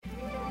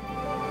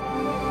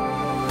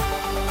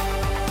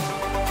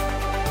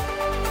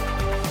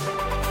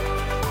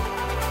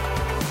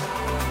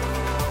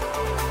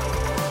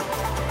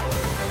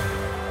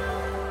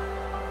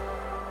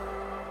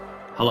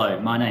Hello,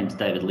 my name's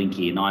David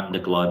Linky and I'm the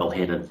Global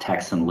Head of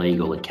Tax and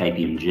Legal at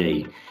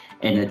KPMG.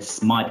 And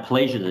it's my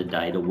pleasure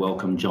today to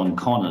welcome John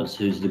Connors,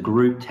 who's the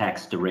Group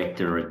Tax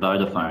Director at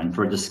Vodafone,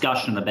 for a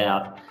discussion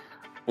about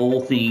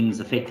all things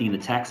affecting the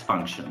tax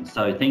function.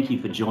 So thank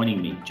you for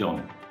joining me,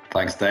 John.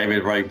 Thanks,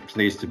 David. Very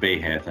pleased to be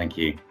here. Thank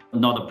you.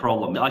 Not a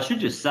problem. I should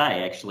just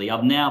say, actually,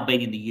 I've now been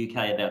in the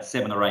UK about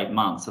 7 or 8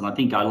 months, and I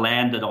think I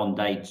landed on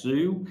day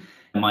 2.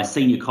 My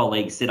senior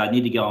colleague said I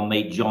need to go and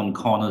meet John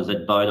Connors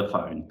at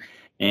Vodafone.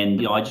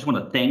 And I just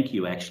want to thank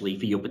you, actually,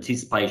 for your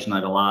participation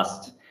over the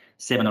last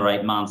 7 or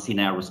 8 months in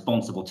our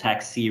Responsible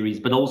Tax series,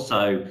 but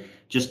also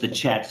just the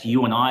chats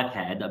you and I have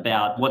had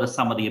about what are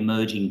some of the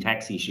emerging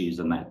tax issues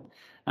and that.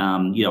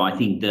 I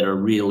think that are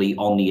really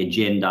on the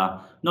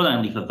agenda, not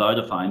only for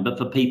Vodafone, but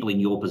for people in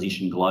your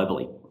position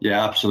globally.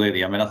 Yeah,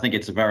 absolutely. I think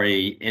it's a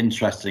very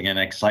interesting and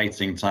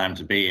exciting time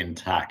to be in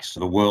tax.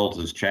 The world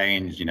has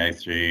changed,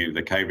 through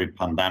the COVID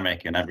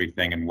pandemic and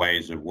everything and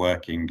ways of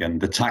working. And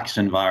the tax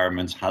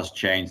environment has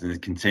changed and is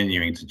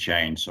continuing to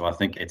change. So I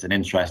think it's an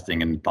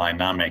interesting and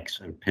dynamic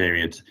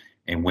period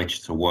in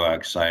which to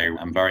work. So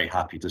I'm very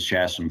happy to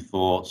share some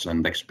thoughts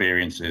and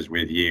experiences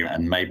with you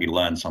and maybe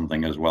learn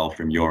something as well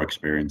from your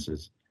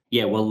experiences.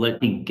 Yeah, well, I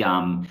think,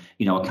 a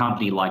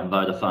company like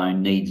Vodafone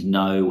needs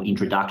no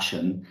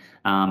introduction,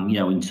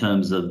 in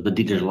terms of the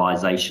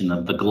digitalisation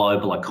of the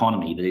global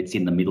economy that it's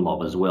in the middle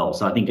of as well.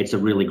 So I think it's a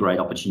really great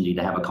opportunity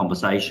to have a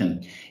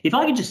conversation. If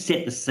I could just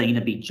set the scene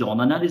a bit, John,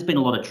 I know there's been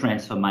a lot of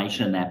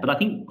transformation in that, but I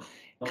think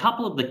a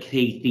couple of the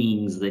key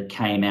things that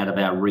came out of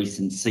our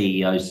recent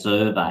CEO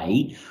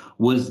survey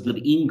was the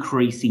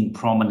increasing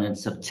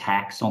prominence of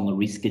tax on the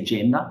risk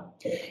agenda.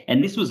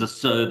 And this was a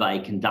survey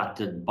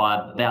conducted by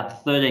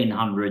about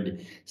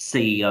 1,300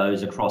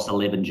 CEOs across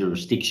 11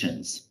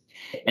 jurisdictions.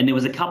 And there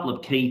was a couple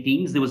of key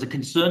things. There was a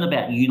concern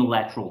about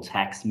unilateral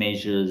tax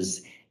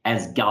measures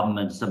as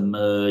governments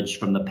emerge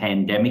from the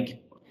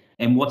pandemic,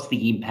 and what's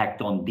the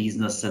impact on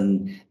business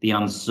and the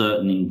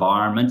uncertain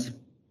environment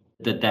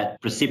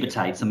that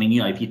precipitates.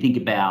 If you think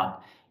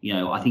about,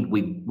 I think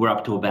we're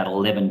up to about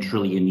 $11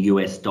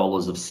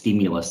 trillion of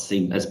stimulus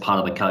as part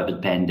of the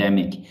COVID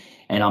pandemic.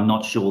 And I'm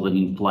not sure that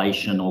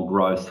inflation or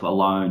growth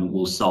alone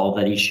will solve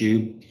that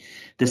issue.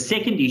 The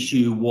second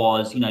issue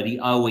was, the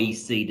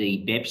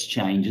OECD BEPS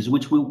changes,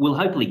 which we'll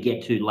hopefully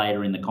get to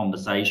later in the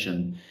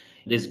conversation.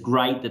 There's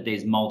great that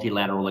there's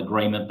multilateral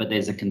agreement, but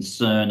there's a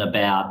concern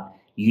about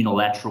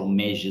unilateral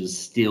measures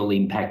still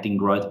impacting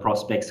growth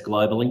prospects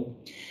globally.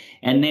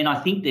 And then I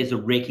think there's a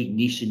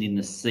recognition in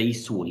the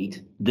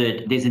C-suite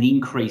that there's an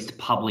increased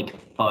public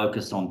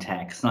focus on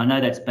tax. And I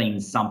know that's been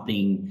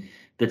something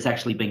that's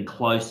actually been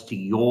close to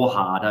your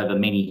heart over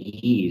many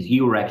years.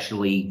 You were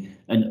actually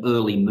an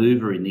early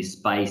mover in this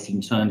space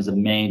in terms of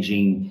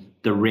managing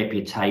the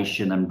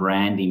reputation and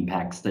brand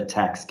impacts that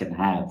tax can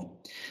have.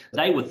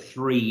 They were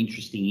 3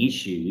 interesting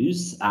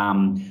issues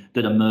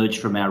that emerged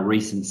from our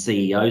recent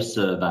CEO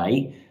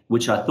survey,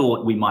 which I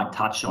thought we might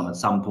touch on at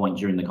some point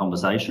during the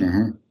conversation.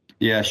 Mm-hmm.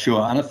 Yeah,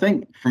 sure. And I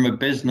think from a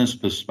business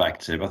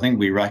perspective, I think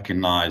we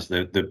recognize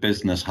that the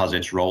business has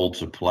its role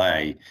to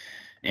play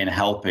in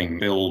helping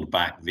build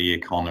back the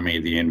economy,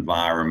 the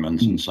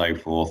environment, and so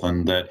forth.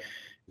 And that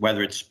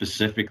whether it's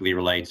specifically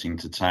relating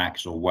to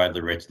tax or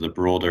whether it's the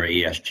broader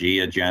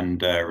ESG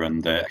agenda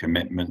and the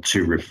commitment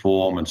to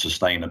reform and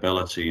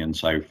sustainability and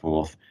so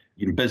forth,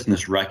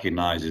 business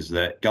recognizes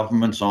that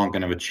governments aren't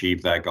going to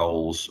achieve their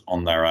goals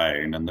on their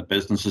own, and the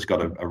business has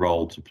got a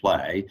role to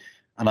play.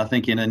 And I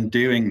think in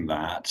doing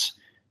that,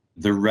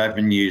 the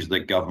revenues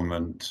that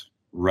government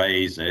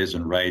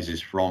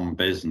raises from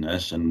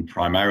business and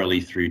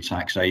primarily through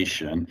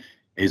taxation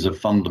is of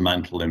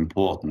fundamental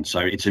importance. So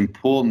it's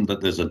important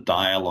that there's a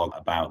dialogue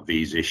about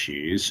these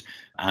issues,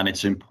 and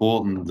it's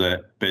important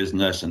that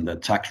business and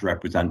that tax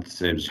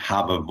representatives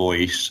have a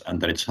voice and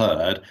that it's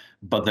heard,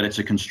 but that it's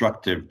a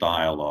constructive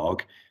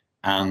dialogue.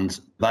 And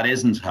that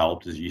isn't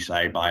helped, as you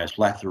say, by a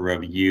plethora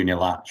of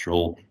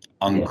unilateral,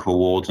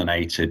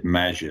 uncoordinated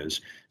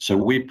measures. So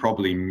we've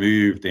probably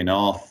moved in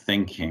our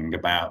thinking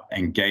about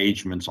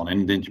engagements on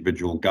an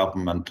individual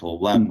governmental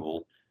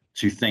level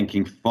to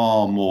thinking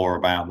far more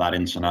about that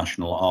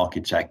international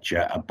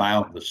architecture,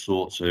 about the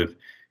sorts of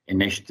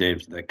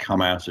initiatives that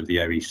come out of the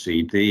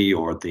OECD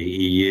or the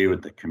EU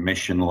at the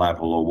Commission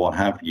level or what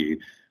have you,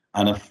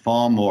 and are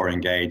far more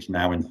engaged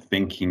now in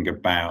thinking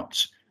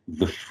about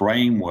the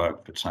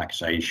framework for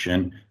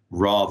taxation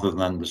rather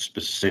than the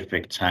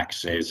specific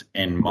taxes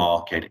in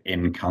market,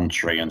 in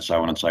country, and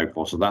so on and so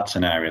forth. So that's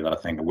an area that I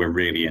think that we're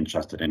really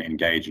interested in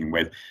engaging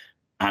with.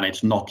 And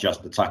it's not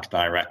just the tax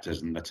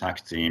directors and the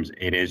tax teams.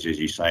 It is, as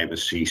you say, the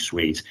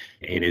C-suite.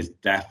 It is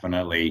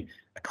definitely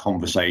a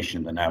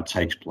conversation that now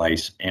takes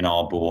place in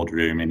our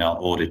boardroom, in our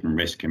audit and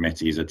risk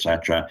committees,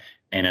 etc.,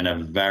 and in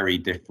a very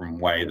different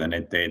way than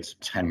it did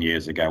 10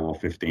 years ago or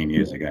 15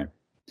 years ago.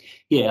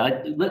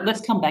 Yeah, let's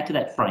come back to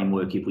that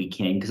framework if we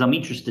can, because I'm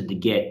interested to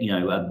get,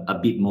 a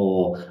bit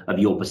more of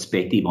your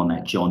perspective on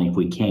that, John, if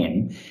we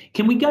can.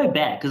 Can we go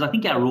back? Because I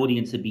think our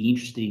audience would be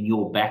interested in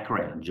your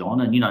background,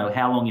 John, and,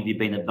 how long have you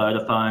been at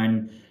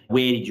Vodafone?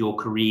 where did your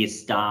career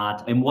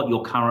start, and what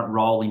your current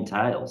role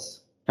entails.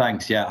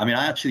 Thanks. Yeah, I mean,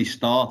 I actually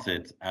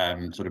started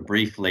sort of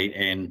briefly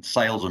in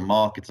sales and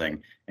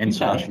marketing,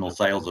 international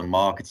sales and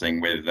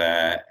marketing with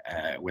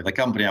a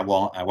company I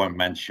won't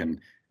mention,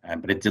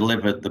 but it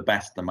delivered the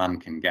best the man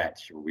can get,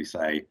 shall we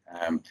say.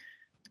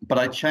 But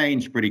I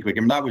changed pretty quick. I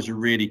mean, that was a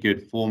really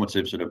good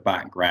formative sort of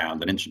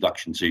background and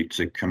introduction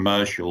to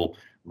commercial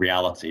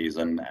realities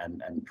and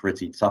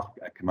pretty tough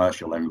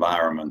commercial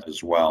environment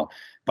as well.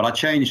 But I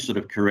changed sort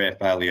of career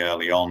fairly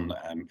early on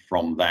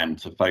from then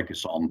to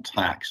focus on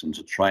tax and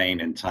to train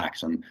in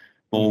tax, and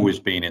always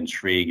been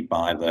intrigued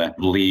by the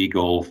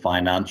legal,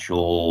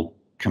 financial,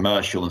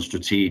 commercial and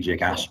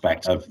strategic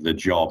aspect of the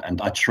job.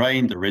 And I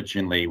trained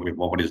originally with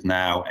what is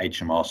now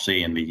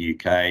HMRC in the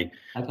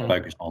UK,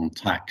 focused on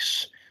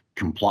tax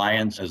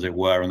compliance, as it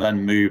were, and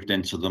then moved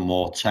into the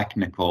more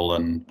technical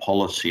and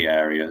policy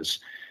areas,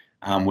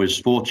 and was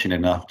fortunate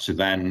enough to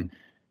then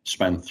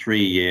spend 3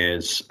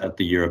 years at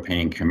the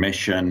European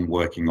Commission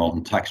working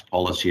on tax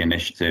policy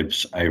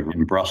initiatives over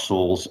in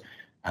Brussels,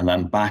 and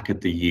then back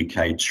at the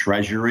UK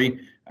Treasury,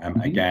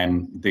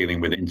 again,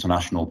 dealing with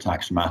international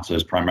tax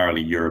matters,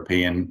 primarily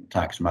European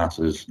tax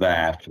matters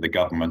there for the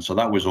government. So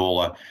that was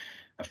all a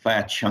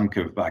fair chunk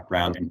of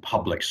background in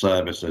public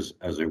service,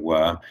 as it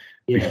were,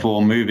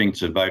 before moving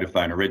to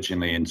Vodafone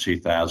originally in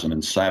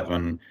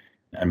 2007.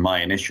 And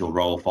my initial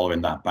role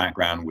following that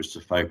background was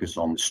to focus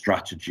on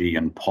strategy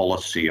and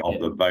policy of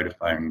the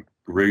Vodafone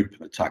group,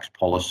 the tax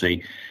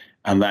policy.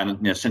 And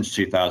then since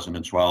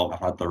 2012, I've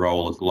had the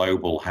role as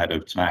global head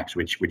of tax,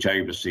 which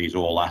oversees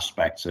all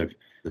aspects of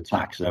the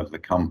tax of the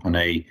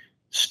company.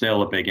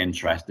 Still a big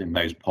interest in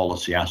those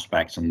policy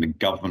aspects and the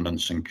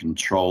governance and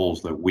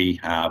controls that we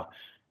have,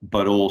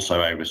 but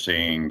also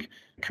overseeing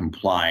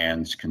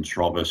compliance,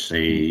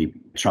 controversy,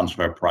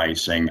 transfer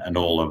pricing, and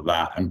all of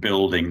that, and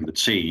building the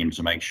team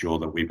to make sure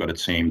that we've got a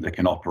team that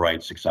can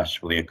operate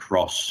successfully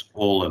across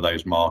all of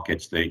those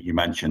markets that you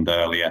mentioned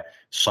earlier.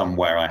 Some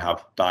where I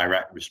have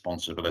direct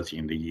responsibility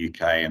in the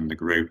UK and the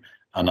group,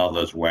 and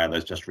others where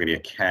there's just really a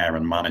care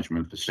and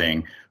management for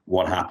seeing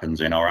what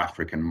happens in our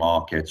African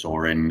markets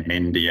or in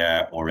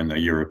India or in the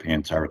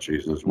European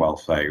territories as well.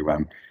 So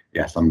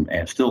yes, I'm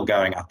still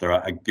going after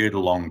a good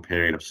long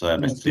period of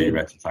service to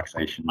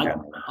taxation.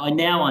 I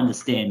now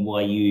understand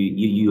why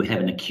you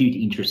have an acute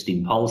interest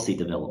in policy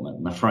development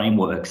and the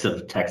frameworks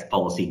of tax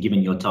policy,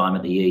 given your time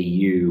at the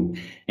EU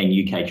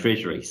and UK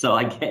Treasury. So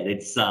I get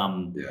it's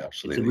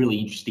it's a really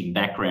interesting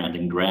background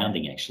and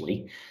grounding,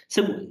 actually.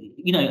 So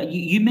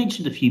you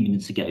mentioned a few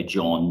minutes ago,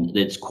 John, that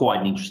it's quite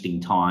an interesting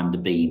time to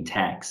be in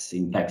tax.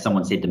 In fact,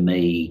 someone said to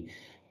me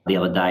the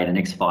other day, the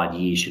next 5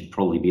 years should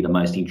probably be the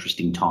most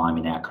interesting time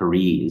in our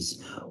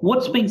careers.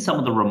 What's been some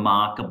of the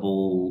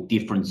remarkable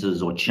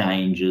differences or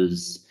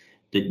changes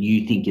that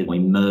you think have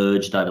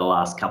emerged over the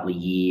last couple of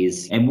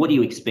years? And what are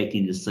you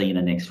expecting to see in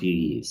the next few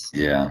years?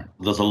 Yeah,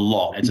 there's a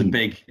lot. It's a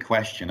big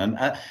question.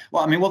 And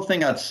one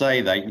thing I'd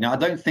say that, I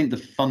don't think the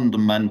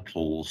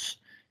fundamentals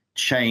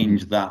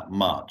change that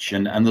much,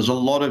 and there's a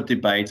lot of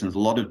debate and there's a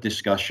lot of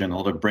discussion, a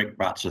lot of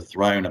brickbats are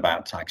thrown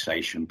about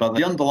taxation, but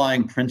the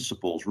underlying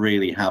principles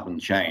really haven't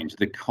changed.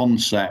 The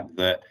concept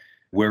that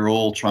we're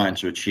all trying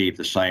to achieve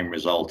the same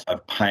result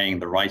of paying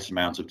the right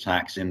amount of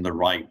tax in the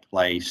right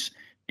place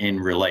in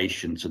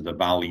relation to the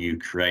value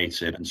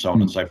created, and so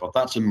on and so forth,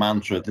 that's a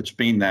mantra that's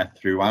been there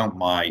throughout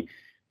my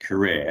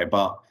career.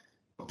 But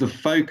the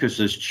focus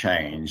has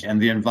changed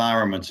and the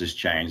environment has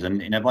changed.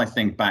 And if I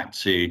think back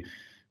to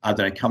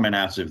coming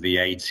out of the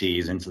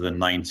 80s into the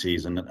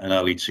 90s and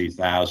early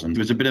 2000s, it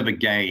was a bit of a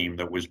game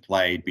that was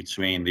played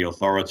between the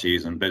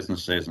authorities and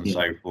businesses and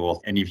so forth.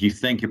 And if you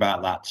think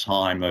about that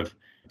time of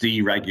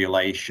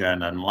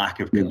deregulation and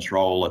lack of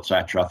control,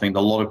 etc., I think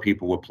a lot of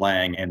people were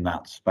playing in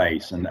that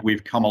space. And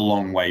we've come a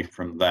long way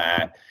from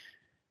there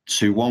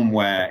to one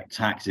where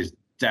tax is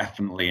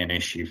definitely an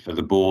issue for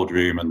the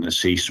boardroom and the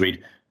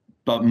C-suite.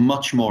 But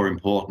much more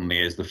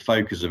importantly is the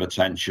focus of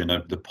attention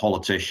of the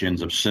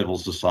politicians, of civil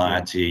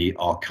society,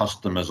 our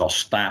customers, our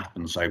staff,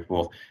 and so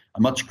forth,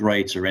 a much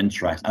greater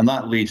interest. And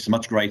that leads to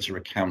much greater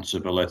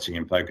accountability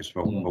and focus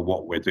for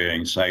what we're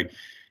doing. So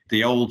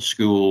the old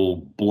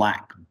school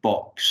black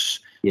box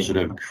sort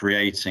of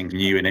creating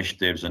new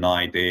initiatives and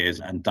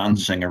ideas and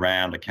dancing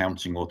around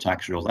accounting or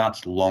tax rules,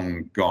 that's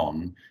long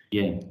gone.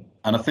 And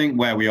I think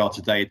where we are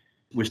today,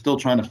 we're still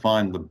trying to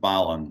find the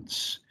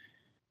balance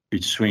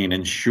between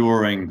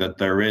ensuring that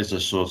there is a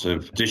sort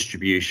of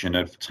distribution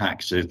of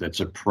taxes that's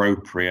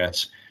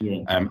appropriate,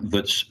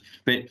 that's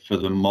fit for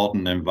the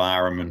modern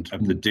environment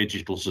of the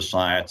digital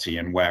society,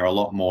 and where a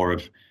lot more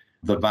of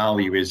the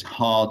value is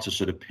hard to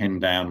sort of pin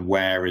down.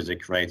 Where is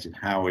it created?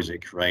 How is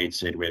it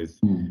created? With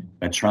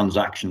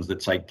transactions that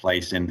take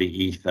place in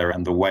the ether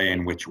and the way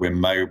in which we're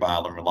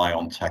mobile and rely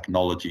on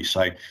technology.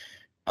 So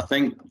I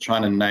think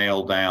trying to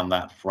nail down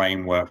that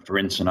framework for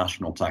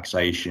international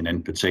taxation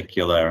in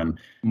particular, and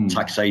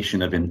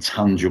taxation of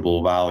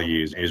intangible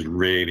values, is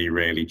really,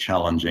 really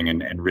challenging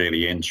and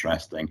really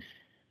interesting.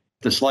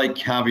 The slight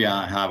caveat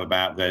I have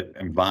about the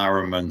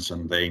environment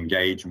and the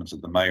engagements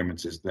at the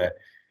moment is that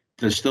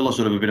there's still a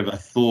sort of a bit of a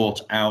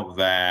thought out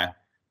there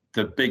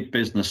that big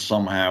business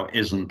somehow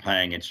isn't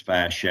paying its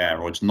fair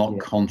share, or it's not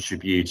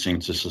contributing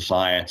to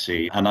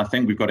society. And I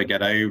think we've got to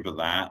get over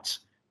that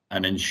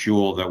and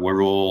ensure that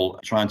we're all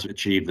trying to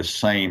achieve the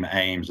same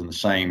aims and the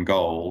same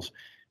goals,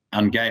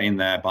 and getting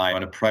there by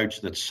an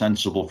approach that's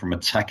sensible from a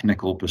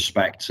technical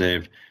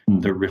perspective,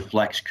 that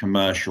reflects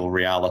commercial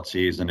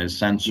realities and is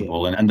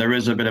sensible. And there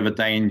is a bit of a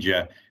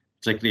danger,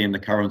 particularly in the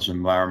current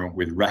environment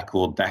with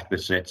record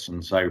deficits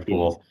and so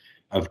forth,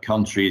 of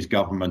countries,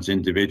 governments,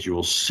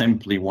 individuals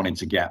simply wanting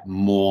to get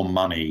more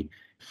money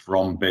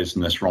from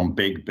business, from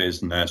big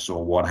business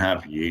or what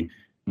have you,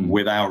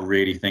 without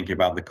really thinking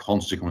about the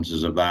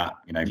consequences of that,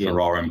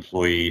 for our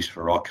employees,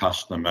 for our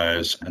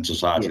customers and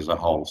society as a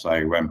whole.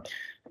 So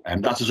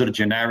and that's a sort of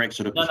generic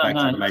sort of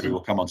perspective. Maybe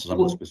we'll come on to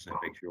some of the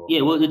specifics. Sure.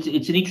 Yeah, well, it's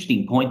an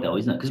interesting point, though,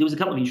 isn't it? Because there was a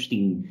couple of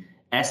interesting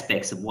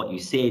aspects of what you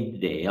said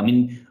there. I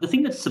mean, the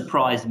thing that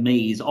surprised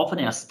me is often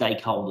our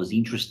stakeholders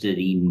interested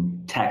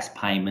in tax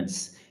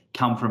payments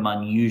come from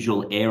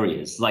unusual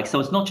areas. So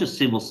it's not just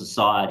civil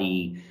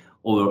society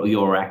or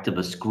your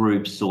activist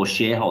groups or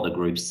shareholder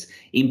groups.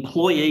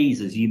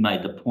 Employees, as you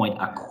made the point,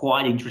 are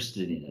quite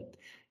interested in it.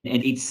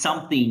 And it's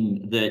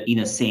something that, in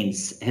a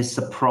sense, has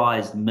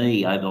surprised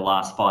me over the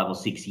last 5 or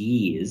 6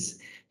 years,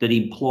 that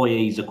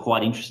employees are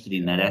quite interested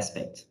in that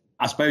aspect.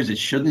 I suppose it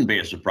shouldn't be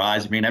a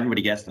surprise. I mean,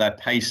 everybody gets their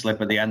pay slip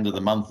at the end of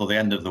the month or the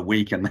end of the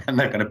week, and then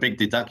they've got a big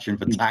deduction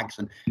for tax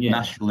and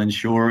national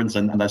insurance,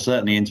 and they're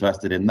certainly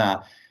interested in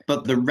that.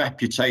 But the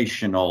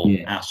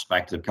reputational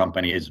aspect of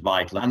company is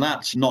vital. And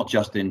that's not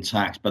just in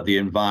tax, but the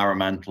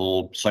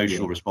environmental,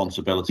 social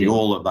responsibility,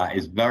 all of that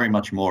is very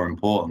much more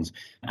important.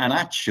 And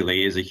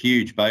actually is a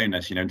huge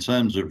bonus, in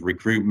terms of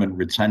recruitment,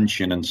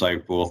 retention, and so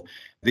forth.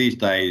 These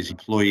days,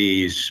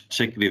 employees,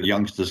 particularly the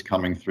youngsters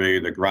coming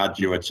through, the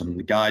graduates and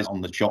the guys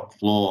on the shop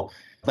floor,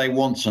 they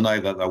want to know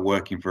that they're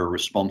working for a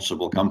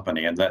responsible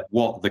company, and that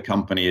what the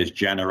company is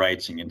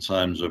generating in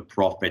terms of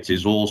profit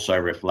is also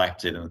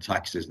reflected in the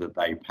taxes that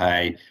they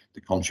pay, the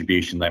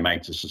contribution they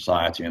make to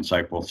society and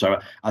so forth. So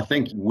I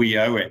think we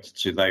owe it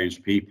to those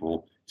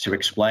people to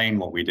explain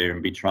what we do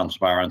and be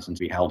transparent and to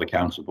be held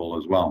accountable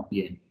as well.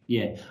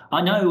 Yeah.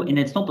 I know, and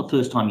it's not the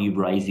first time you've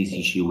raised this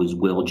issue as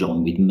well,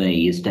 John, with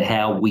me, as to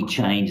how we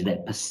change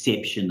that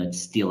perception that's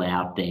still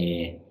out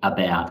there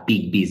about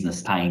big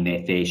business paying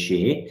their fair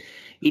share.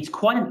 It's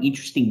quite an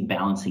interesting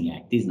balancing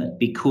act, isn't it?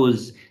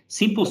 Because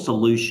simple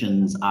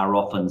solutions are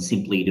often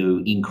simply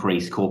to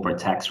increase corporate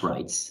tax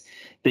rates.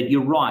 But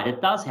you're right,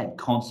 it does have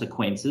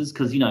consequences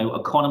because,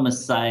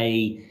 economists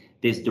say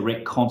there's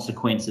direct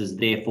consequences,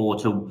 therefore,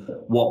 to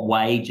what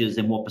wages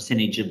and what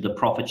percentage of the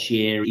profit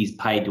share is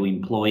paid to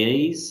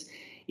employees.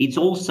 It's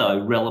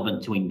also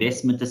relevant to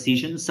investment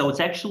decisions. So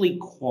it's actually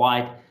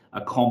quite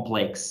a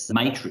complex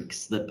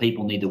matrix that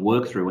people need to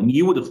work through. And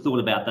you would have thought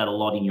about that a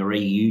lot in your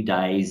EU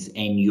days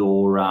and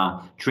your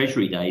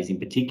Treasury days in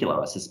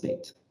particular, I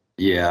suspect.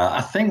 Yeah,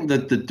 I think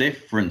that the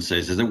difference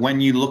is that when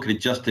you look at it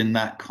just in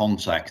that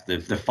context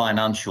of the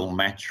financial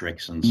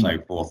metrics and so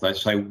forth,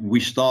 so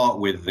we start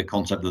with the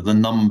concept that the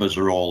numbers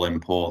are all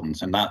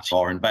important, and that's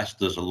our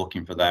investors are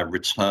looking for their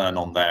return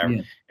on their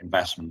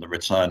investment, the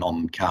return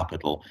on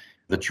capital.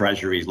 The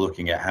Treasury is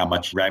looking at how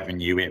much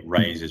revenue it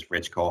raises for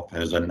its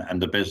coffers,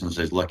 and the business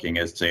is looking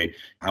as to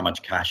how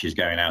much cash is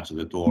going out of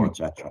the door,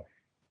 etc.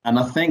 And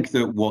I think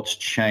that what's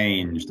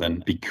changed,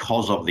 and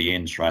because of the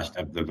interest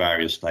of the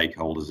various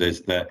stakeholders,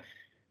 is that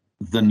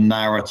the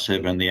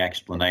narrative and the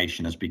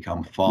explanation has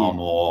become far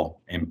more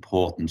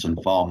important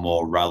and far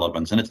more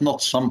relevant. And it's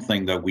not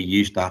something that we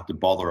used to have to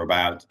bother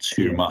about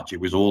too much. It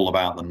was all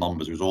about the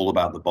numbers. It was all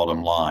about the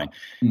bottom line.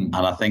 And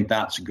I think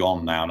that's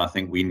gone now. And I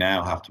think we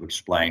now have to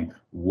explain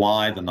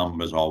why the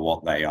numbers are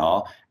what they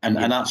are. And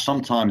that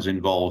sometimes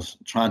involves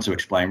trying to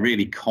explain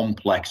really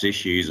complex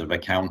issues of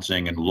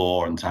accounting and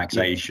law and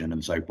taxation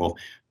and so forth,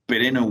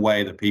 but in a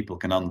way that people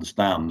can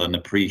understand and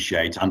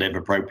appreciate, and if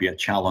appropriate,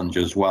 challenge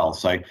as well.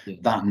 So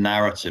that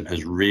narrative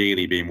has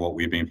really been what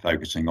we've been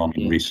focusing on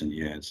in recent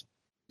years.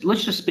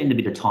 Let's just spend a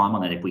bit of time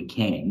on that, if we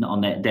can,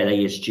 on that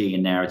ESG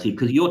and narrative,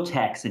 because your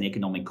tax and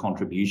economic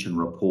contribution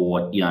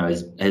report,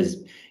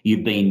 as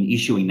you've been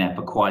issuing that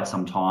for quite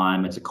some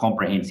time. It's a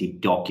comprehensive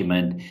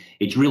document.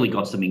 It's really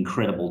got some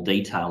incredible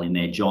detail in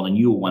there, John, and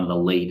you were one of the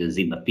leaders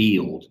in the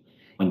field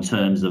in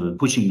terms of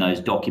pushing those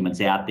documents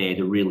out there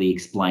to really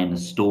explain the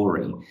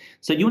story.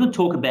 So do you want to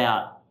talk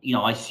about,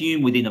 I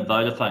assume within a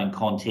Vodafone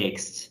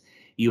context,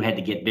 you had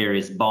to get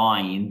various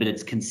buy-in, but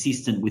it's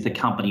consistent with the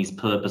company's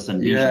purpose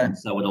and vision,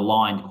 so it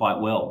aligned quite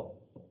well.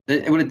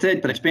 Well, it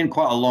did, but it's been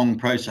quite a long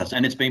process,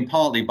 and it's been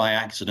partly by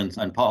accident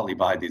and partly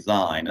by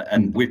design.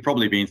 And we've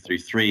probably been through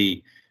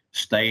 3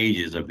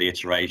 stages of the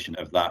iteration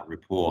of that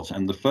report.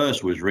 And the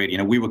first was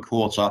really, we were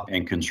caught up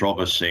in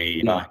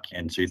controversy back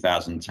in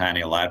 2010,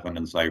 11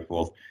 and so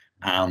forth.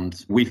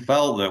 And we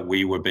felt that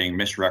we were being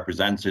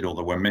misrepresented, or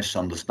there were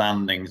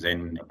misunderstandings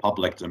in the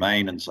public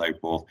domain and so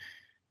forth.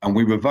 And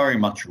we were very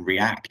much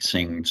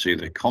reacting to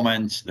the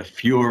comments, the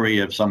fury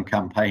of some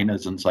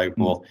campaigners and so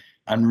forth.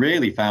 and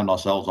really found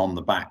ourselves on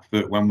the back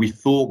foot when we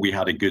thought we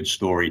had a good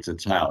story to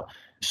tell.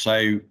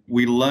 So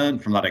we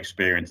learned from that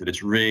experience that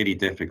it's really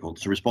difficult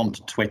to respond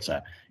to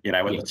Twitter,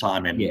 at the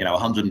time in,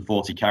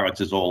 140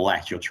 characters or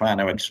less. You're trying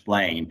to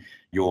explain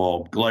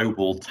your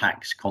global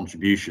tax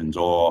contributions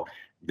or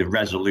the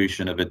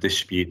resolution of a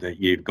dispute that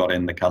you've got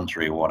in the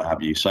country or what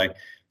have you. So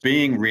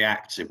being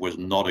reactive was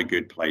not a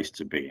good place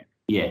to be in.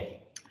 Yeah.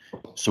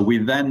 So we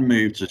then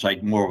moved to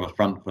take more of a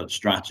front foot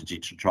strategy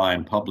to try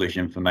and publish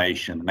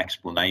information and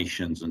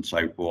explanations and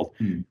so forth,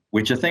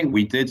 which I think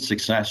we did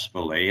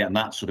successfully. And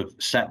that sort of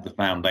set the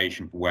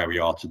foundation for where we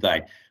are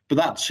today. But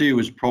that too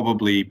is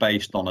probably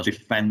based on a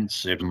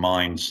defensive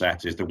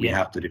mindset, is that we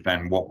have to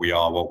defend what we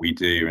are, what we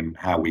do, and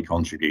how we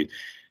contribute.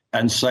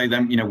 And so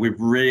then, we've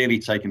really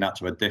taken that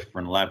to a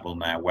different level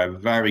now, where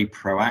very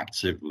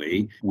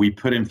proactively we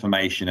put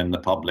information in the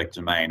public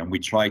domain and we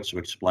try to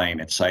explain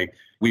it. So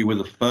we were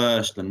the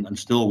first and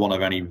still one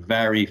of only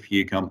very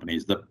few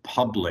companies that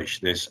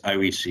publish this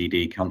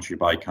OECD country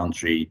by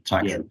country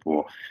tax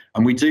report.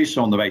 And we do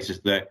so on the basis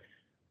that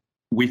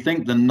we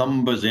think the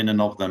numbers in and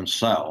of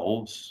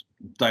themselves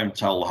don't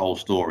tell the whole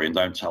story and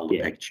don't tell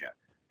the picture.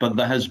 But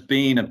there has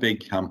been a big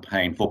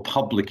campaign for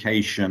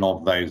publication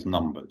of those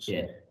numbers.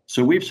 Yeah.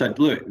 So we've said,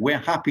 look, we're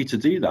happy to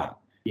do that,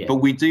 but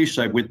we do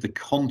so with the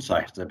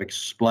context of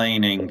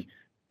explaining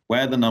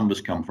where the numbers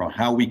come from,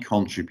 how we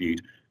contribute,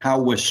 how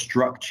we're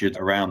structured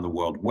around the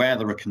world, where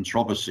there are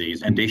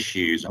controversies and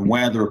issues, and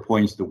where there are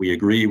points that we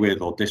agree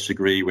with or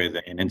disagree with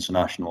in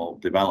international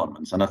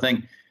developments. And I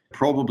think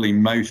probably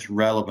most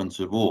relevant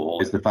of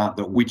all is the fact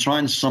that we try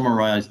and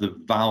summarize the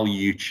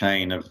value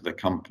chain of the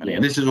company.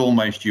 And this is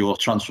almost your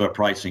transfer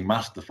pricing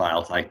master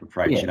file type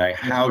approach.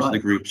 How's the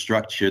group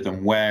structured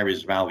and where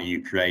is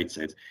value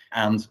created?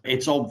 And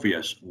it's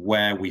obvious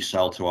where we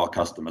sell to our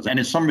customers. And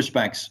in some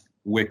respects,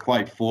 we're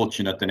quite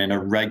fortunate that in a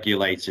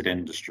regulated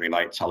industry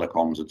like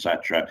telecoms,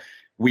 etc.,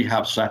 we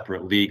have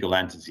separate legal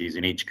entities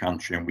in each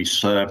country and we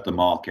serve the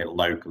market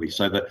locally,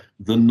 so that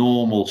the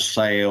normal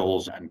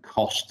sales and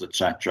costs,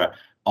 etc.,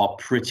 are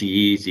pretty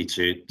easy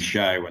to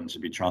show and to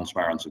be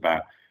transparent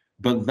about.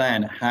 But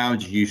then how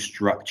do you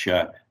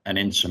structure an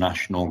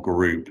international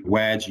group?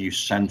 Where do you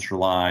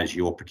centralize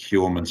your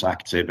procurement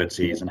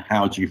activities and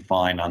how do you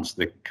finance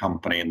the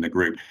company and the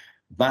group?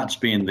 That's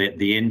been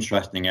the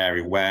interesting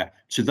area where,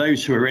 to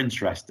those who are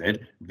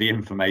interested, the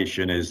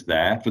information is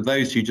there. For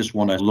those who just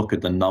want to look at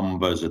the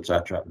numbers,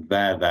 etc.,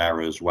 they're there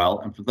as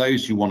well. And for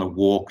those who want to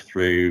walk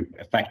through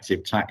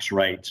effective tax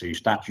rate to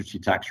statutory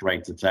tax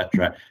rates,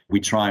 etc., we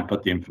try and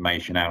put the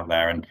information out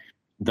there. And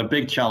the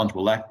big challenge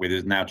we're left with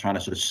is now trying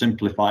to sort of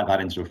simplify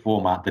that into a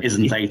format that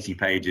isn't 80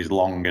 pages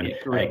long and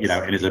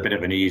it is a bit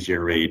of an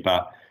easier read.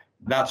 But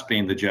that's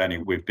been the journey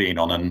we've been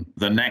on. And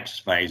the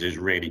next phase is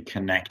really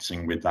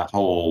connecting with that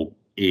whole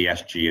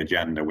ESG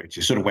agenda, which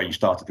is sort of where you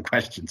started the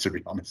question, to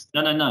be honest.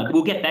 No.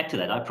 We'll get back to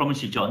that. I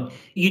promise you, John.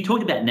 You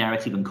talked about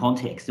narrative and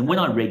context. And when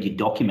I read your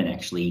document,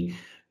 actually,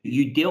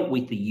 you dealt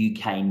with the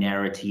UK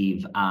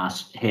narrative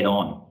head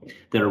on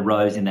that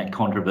arose in that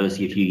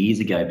controversy a few years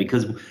ago,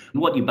 because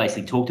what you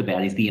basically talked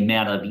about is the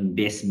amount of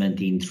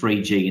investment in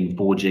 3G and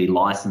 4G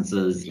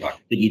licenses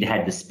that you'd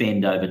had to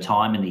spend over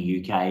time in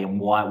the UK and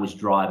why it was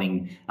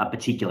driving a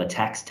particular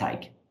tax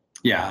take.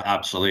 Yeah,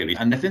 absolutely.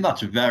 And I think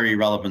that's very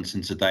relevant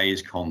in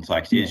today's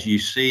context. Is you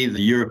see the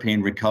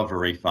European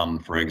Recovery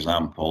Fund, for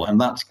example, and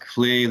that's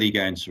clearly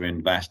going to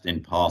invest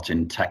in part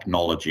in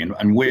technology.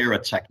 And we're a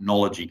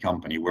technology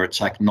company. We're a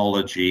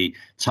technology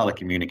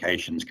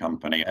telecommunications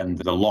company. And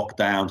the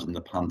lockdowns and the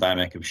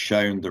pandemic have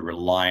shown the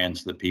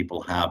reliance that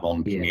people have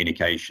on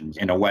communications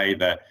in a way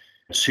that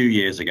 2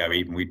 years ago,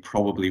 even, we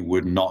probably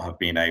would not have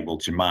been able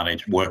to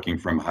manage working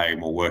from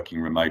home or working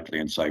remotely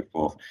and so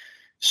forth.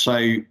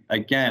 So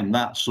again,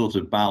 that sort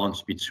of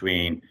balance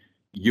between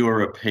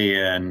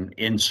European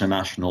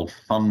international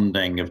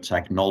funding of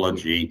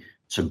technology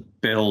to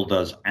build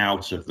us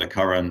out of the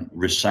current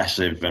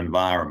recessive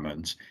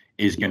environment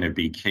is going to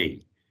be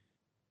key.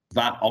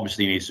 That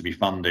obviously needs to be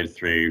funded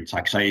through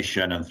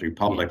taxation and through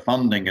public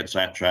funding,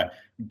 etc.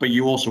 But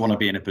you also want to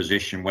be in a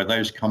position where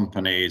those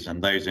companies and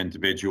those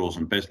individuals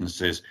and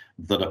businesses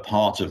that are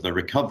part of the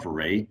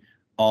recovery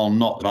are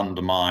not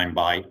undermined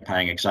by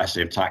paying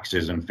excessive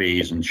taxes and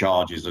fees and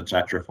charges,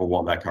 etc., for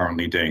what they're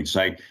currently doing.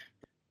 So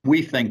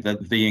we think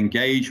that the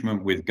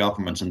engagement with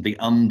governments and the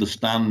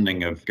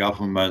understanding of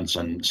governments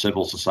and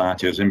civil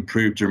society has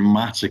improved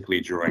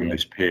dramatically during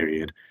this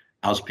period,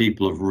 as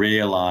people have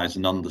realized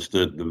and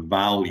understood the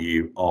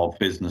value of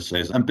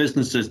businesses and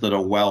businesses that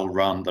are well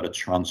run, that are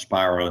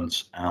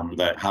transparent, and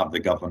that have the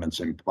governance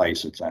in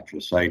place,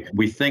 etc. So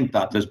we think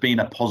that there's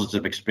been a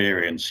positive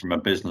experience from a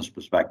business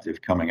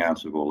perspective coming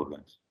out of all of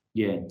this.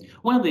 Yeah.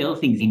 One of the other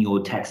things in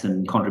your tax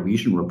and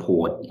contribution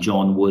report,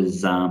 John,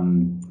 was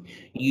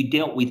you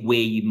dealt with where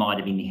you might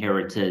have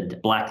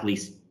inherited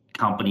blacklist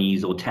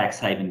companies or tax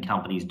haven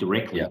companies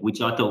directly,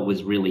 which I thought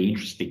was really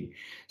interesting.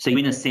 So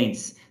in a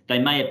sense, they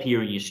may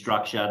appear in your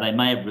structure, they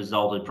may have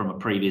resulted from a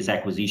previous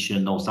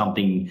acquisition or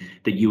something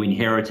that you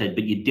inherited,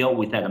 but you dealt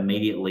with that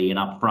immediately and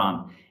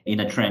upfront in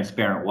a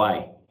transparent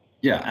way.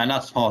 Yeah, and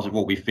that's part of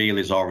what we feel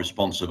is our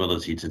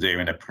responsibility to do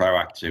in a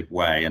proactive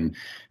way. And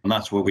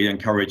that's what we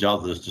encourage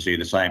others to do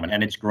the same.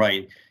 And it's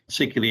great,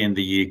 particularly in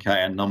the UK,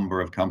 a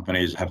number of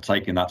companies have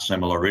taken that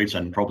similar route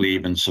and probably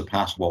even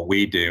surpassed what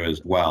we do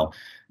as well.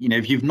 You know,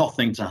 if you've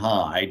nothing to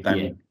hide,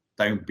 then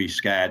don't be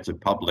scared to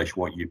publish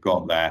what you've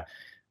got there.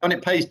 And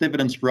it pays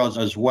dividends for us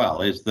as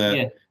well, is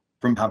that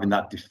from having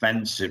that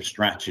defensive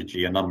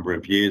strategy a number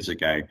of years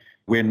ago,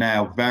 we're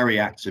now very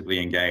actively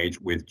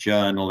engaged with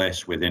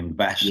journalists, with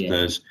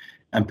investors,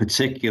 and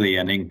particularly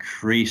an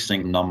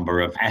increasing number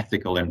of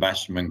ethical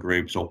investment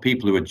groups or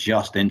people who are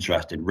just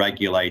interested,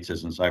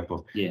 regulators and so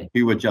forth,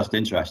 who are just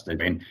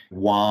interested in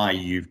why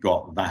you've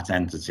got that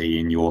entity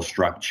in your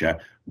structure.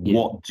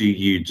 What do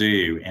you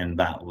do in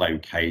that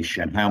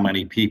location? How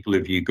many people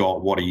have you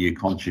got? What are you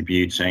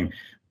contributing?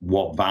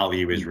 What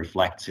value is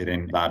reflected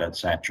in that,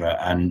 etc.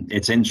 And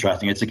it's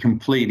interesting. It's a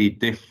completely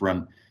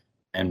different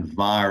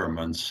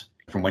environment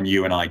from when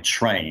you and I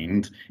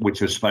trained,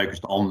 which was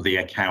focused on the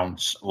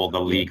accounts or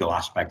the legal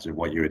aspects of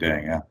what you were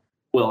doing. Yeah.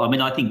 Well, I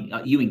mean, I think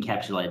you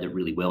encapsulated it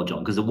really well, John,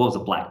 because it was a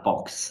black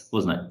box,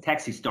 wasn't it?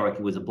 Tax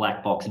historically was a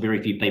black box.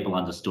 Very few people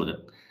understood it.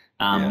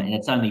 And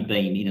it's only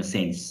been, in a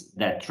sense,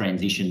 that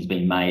transition's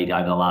been made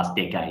over the last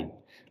decade,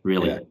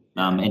 really. Yeah.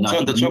 And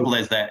so the trouble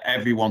is that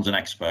everyone's an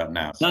expert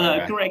now. So,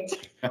 no,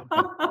 correct.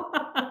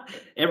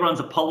 Everyone's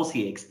a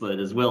policy expert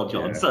as well,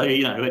 John. Yeah. So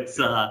it's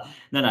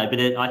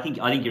I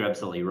think you're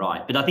absolutely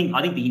right. But I think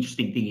the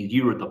interesting thing is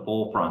you were at the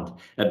forefront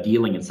of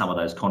dealing in some of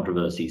those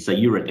controversies. So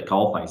you were at the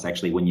coalface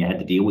actually when you had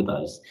to deal with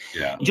those.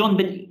 Yeah, John.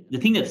 But the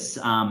thing that's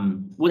it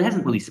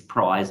hasn't really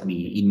surprised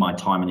me in my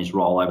time in this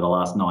role over the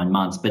last 9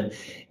 months, but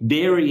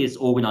various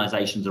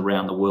organisations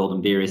around the world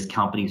and various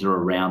companies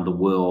around the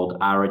world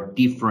are at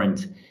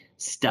different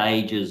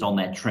stages on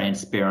that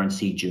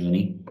transparency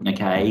journey,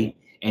 okay,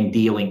 and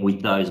dealing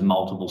with those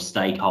multiple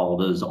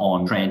stakeholders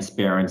on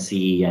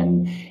transparency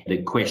and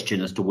the question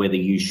as to whether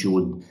you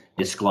should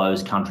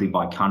disclose country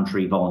by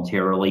country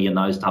voluntarily and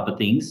those type of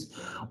things.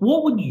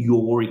 What would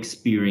your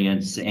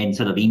experience and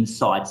sort of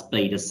insights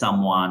be to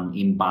someone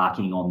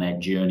embarking on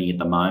that journey at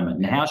the moment?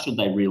 And how should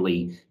they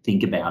really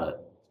think about it?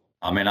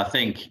 I mean, I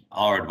think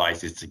our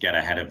advice is to get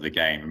ahead of the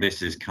game.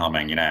 This is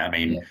coming,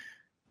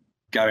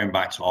 Going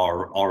back to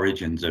our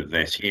origins of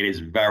this, it is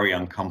very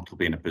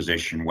uncomfortable in a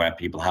position where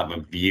people have a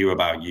view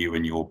about you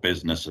and your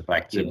business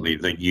effectively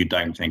that you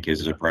don't think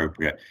is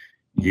appropriate.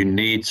 You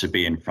need to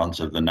be in front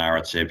of the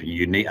narrative.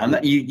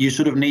 You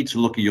sort of need to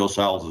look at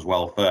yourselves as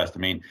well first. I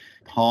mean,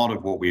 part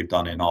of what we've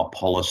done in our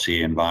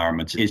policy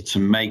environment is to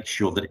make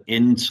sure that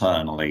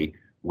internally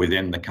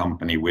within the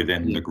company,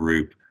 within the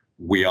group,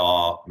 we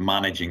are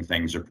managing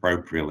things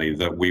appropriately,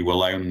 that we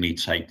will only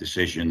take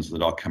decisions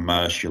that are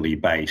commercially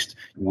based.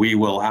 We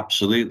will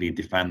absolutely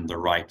defend the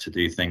right to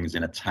do things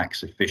in a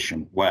tax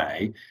efficient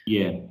way,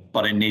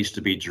 but it needs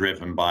to be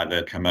driven by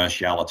the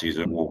commercialities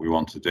of what we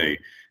want to do.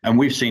 And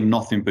we've seen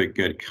nothing but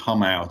good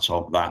come out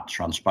of that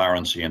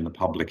transparency in the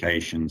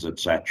publications,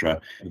 etc.,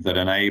 that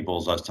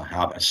enables us to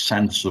have a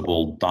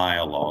sensible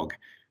dialogue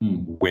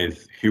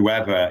with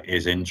whoever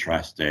is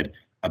interested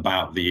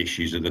about the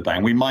issues of the day.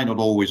 And we might not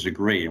always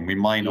agree, and we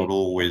might not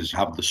always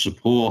have the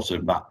support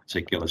of that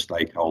particular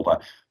stakeholder,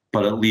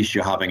 but at least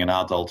you're having an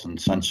adult and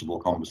sensible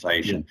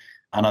conversation.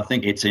 And I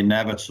think it's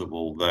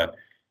inevitable that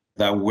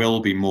there will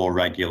be more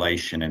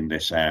regulation in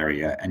this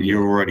area. And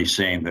you're already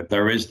seeing that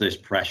there is this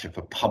pressure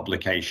for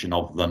publication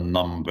of the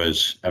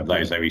numbers of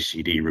those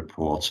OECD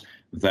reports.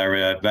 There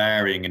are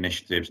varying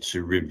initiatives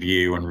to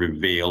review and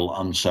reveal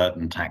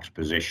uncertain tax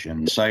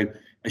positions. So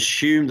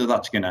assume that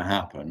that's going to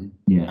happen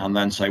and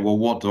then say, well,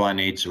 what do I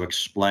need to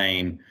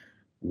explain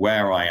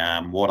where I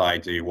am, what I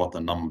do, what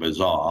the numbers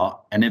are?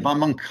 And if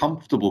I'm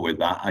uncomfortable with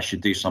that, I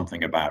should do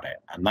something about it.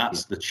 And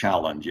that's the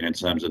challenge, in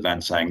terms of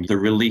then saying the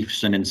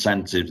reliefs and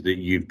incentives that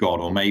you've got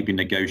or maybe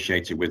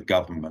negotiated with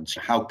governments.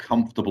 How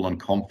comfortable and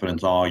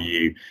confident are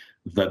you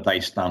that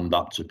they stand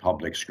up to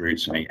public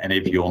scrutiny? And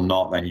if you're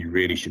not, then you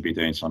really should be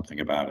doing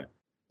something about it.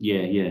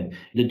 Yeah.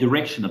 The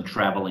direction of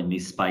travel in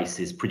this space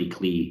is pretty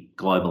clear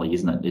globally,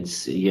 isn't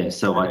it?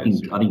 So I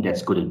think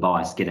that's good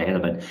advice. Get ahead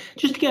of it.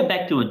 Just to go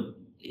back to a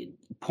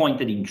point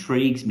that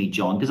intrigues me,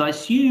 John, because I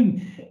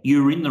assume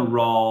you're in the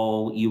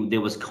role. There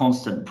was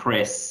constant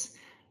press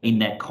in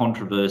that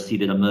controversy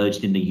that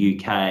emerged in the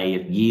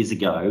UK years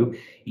ago.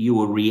 You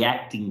were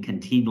reacting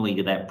continually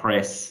to that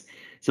press.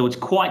 So it's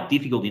quite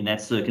difficult in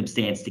that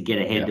circumstance to get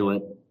ahead to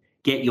it,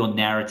 get your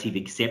narrative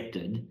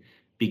accepted,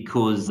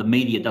 because the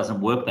media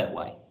doesn't work that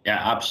way. Yeah,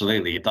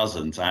 absolutely. It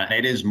doesn't. And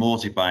it is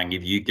mortifying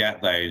if you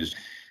get those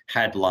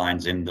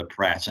headlines in the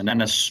press, and then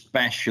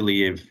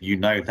especially if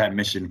they're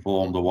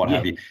misinformed or what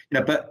have you.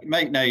 But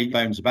make no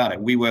bones about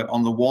it. We were,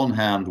 on the one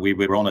hand, we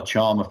were on a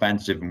charm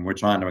offensive and we're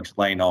trying to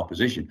explain our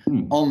position.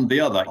 On the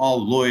other, our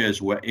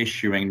lawyers were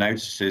issuing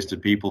notices to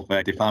people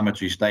for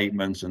defamatory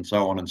statements and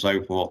so on and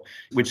so forth,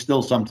 which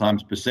still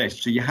sometimes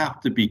persists. So you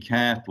have to be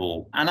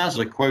careful. And as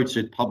a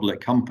quoted public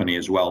company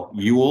as well,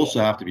 you also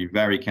have to be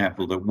very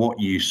careful that what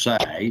you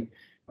say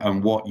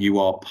and what you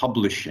are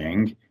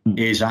publishing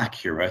is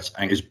accurate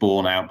and is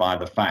borne out by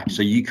the facts.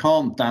 So you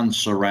can't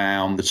dance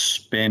around the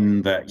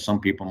spin that some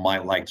people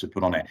might like to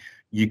put on it.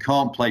 You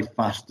can't play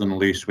fast and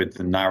loose with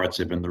the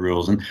narrative and the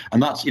rules. And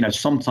that's,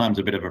 sometimes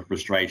a bit of a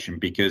frustration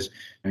because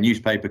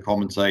newspaper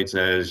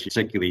commentators,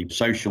 particularly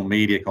social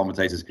media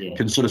commentators,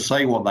 can sort of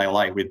say what they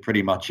like with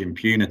pretty much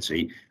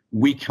impunity.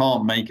 We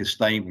can't make a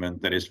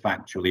statement that is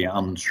factually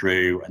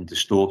untrue and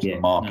distorts the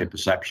market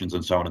perceptions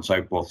and so on and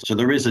so forth. So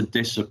there is a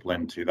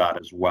discipline to that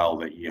as well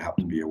that you have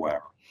to be aware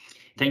of.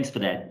 Thanks for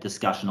that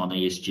discussion on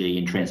ESG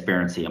and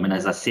transparency. I mean,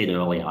 as I said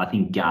earlier, I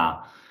think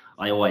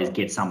I always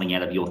get something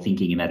out of your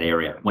thinking in that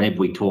area whenever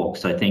we talk.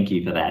 So thank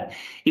you for that.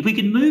 If we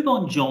can move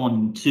on,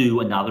 John, to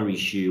another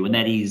issue, and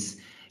that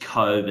is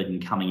COVID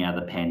and coming out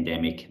of the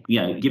pandemic.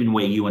 Given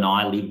where you and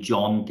I live,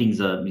 John, things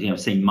are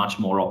seem much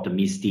more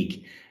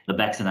optimistic. The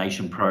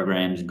vaccination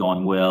program's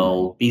gone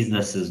well.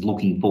 Businesses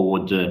looking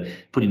forward to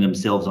putting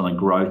themselves on a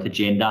growth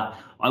agenda.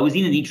 I was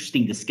in an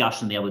interesting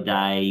discussion the other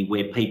day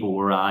where people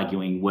were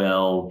arguing,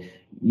 well,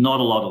 not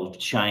a lot will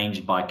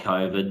change by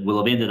COVID.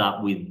 We'll have ended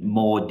up with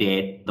more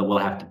debt that we'll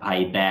have to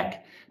pay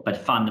back. But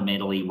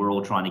fundamentally, we're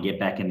all trying to get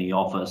back in the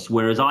office.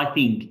 Whereas I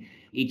think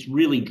it's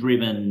really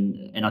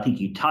driven, and I think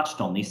you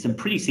touched on this, some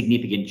pretty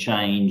significant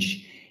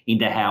change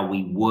into how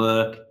we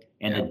work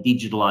and the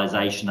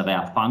digitalisation of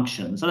our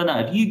functions. I don't know,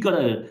 have you got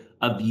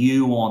a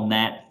view on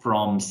that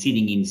from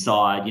sitting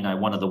inside,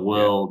 one of the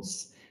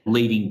world's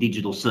leading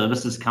digital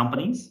services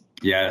companies?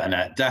 Yeah,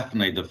 and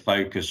definitely the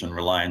focus and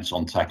reliance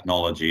on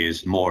technology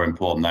is more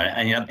important.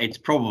 And it's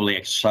probably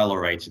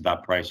accelerated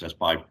that process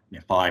by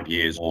 5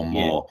 years or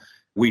more.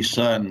 We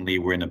certainly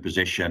were in a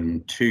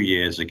position 2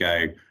 years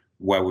ago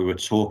where we were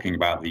talking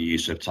about the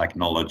use of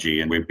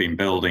technology, and we've been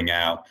building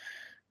out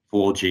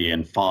 4G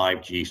and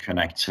 5G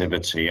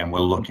connectivity, and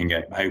we're looking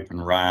at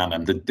Open RAN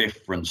and the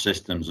different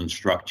systems and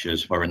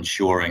structures for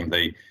ensuring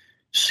the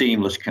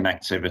seamless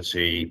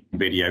connectivity,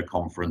 video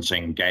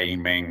conferencing,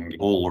 gaming,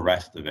 all the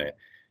rest of it.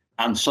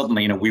 And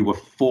suddenly, we were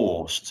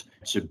forced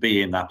to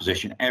be in that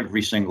position.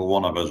 Every single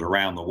one of us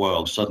around the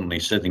world suddenly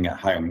sitting at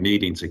home,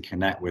 needing to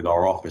connect with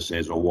our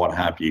offices or what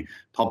have you,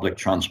 public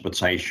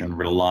transportation,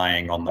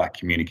 relying on that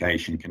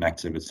communication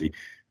connectivity.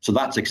 So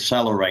that's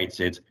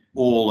accelerated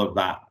all of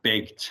that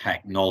big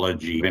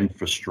technology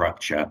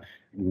infrastructure.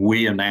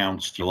 We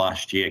announced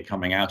last year,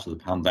 coming out of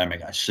the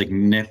pandemic, a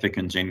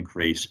significant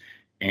increase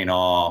in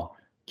our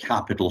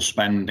capital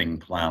spending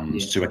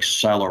plans to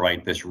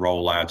accelerate this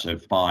rollout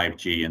of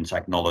 5G and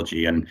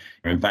technology and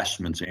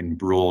investment in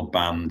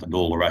broadband and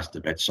all the rest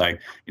of it. So,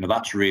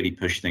 that's really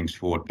pushed things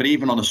forward. But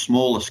even on a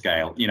smaller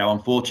scale,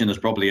 unfortunately, there's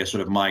probably a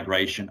sort of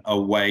migration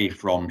away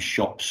from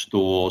shop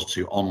stores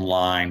to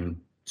online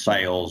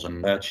sales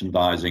and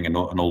merchandising and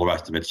all the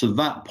rest of it. So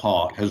that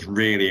part has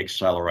really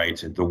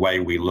accelerated the way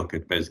we look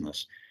at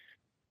business.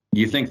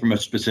 You think from a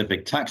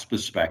specific tax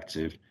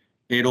perspective,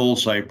 it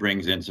also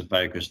brings into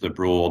focus the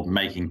broad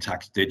making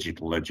tax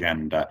digital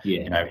agenda,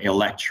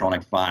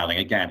 electronic filing.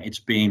 Again, it's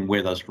been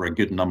with us for a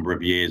good number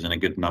of years in a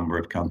good number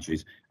of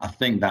countries. I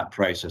think that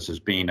process has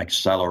been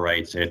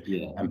accelerated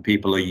and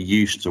people are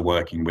used to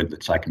working with the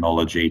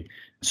technology.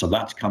 So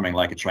that's coming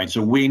like a train.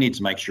 So we need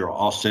to make sure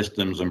our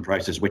systems and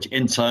processes, which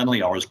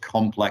internally are as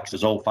complex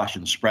as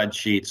old-fashioned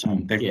spreadsheets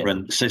and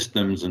different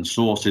systems and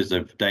sources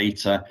of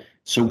data.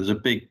 So there's a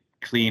big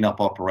clean-up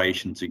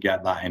operation to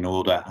get that in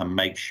order and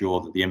make sure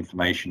that the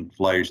information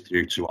flows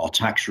through to our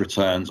tax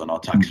returns and our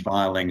tax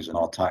filings and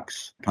our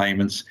tax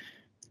payments.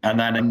 And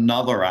then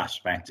another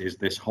aspect is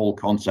this whole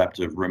concept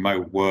of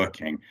remote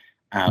working.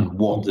 And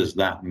what does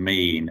that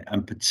mean?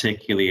 And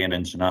particularly in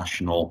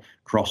international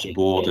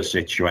cross-border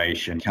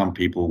situation, can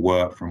people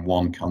work from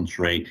one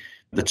country?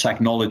 The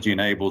technology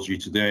enables you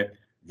to do it.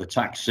 The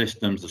tax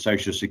systems, the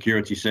social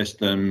security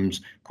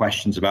systems,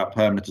 questions about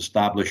permanent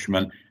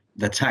establishment,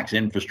 the tax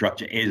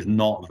infrastructure is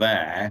not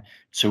there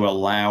to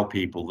allow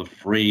people the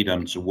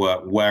freedom to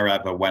work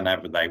wherever,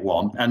 whenever they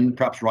want. And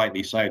perhaps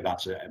rightly so,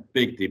 that's a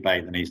big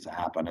debate that needs to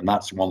happen. And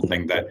that's one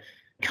thing that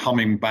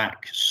coming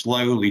back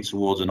slowly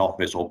towards an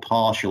office or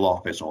partial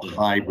office or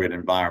hybrid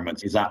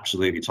environment is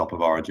absolutely top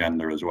of our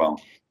agenda as well.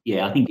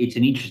 Yeah, I think it's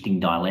an interesting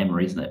dilemma,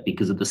 isn't it?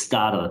 Because at the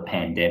start of the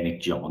pandemic,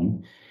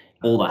 John,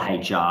 all the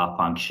HR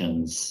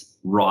functions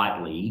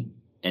rightly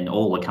and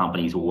all the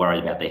companies were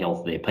worried about the health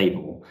of their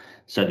people.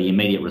 So the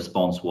immediate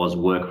response was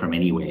work from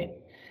anywhere.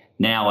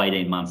 Now,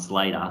 18 months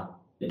later,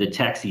 the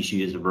tax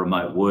issues of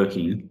remote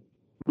working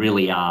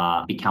really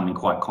are becoming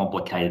quite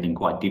complicated and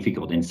quite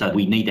difficult. And so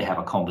we need to have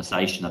a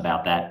conversation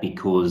about that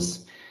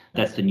because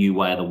that's the new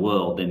way of the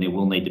world. Then there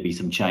will need to be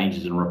some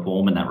changes and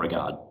reform in that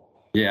regard.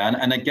 Yeah,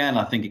 and again,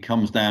 I think it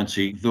comes down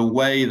to the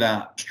way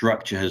that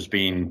structure has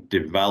been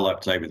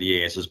developed over the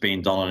years has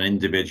been done on an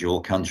individual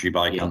country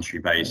by country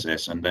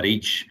basis, and that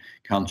each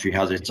country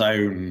has its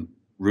own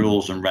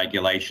rules and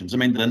regulations. I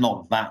mean, they're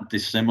not that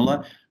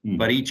dissimilar,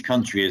 but each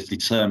country is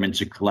determined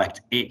to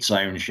collect its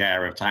own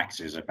share of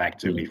taxes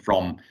effectively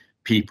from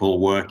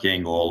people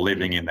working or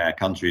living in their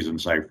countries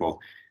and so forth.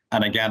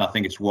 And again, I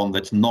think it's one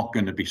that's not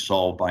going to be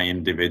solved by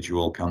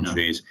individual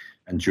countries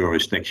and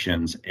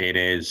jurisdictions. It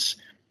is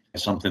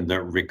something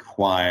that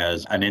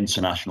requires an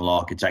international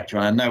architecture.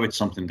 And I know it's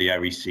something the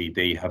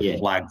OECD have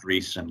flagged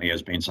recently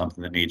as being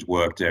something that needs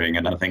work doing.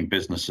 And I think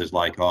businesses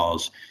like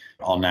ours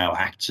are now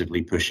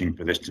actively pushing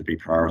for this to be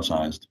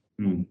prioritized.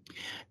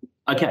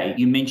 Okay,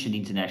 you mentioned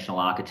international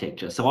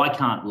architecture, so I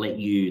can't let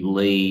you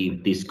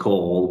leave this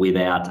call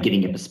without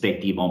getting a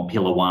perspective on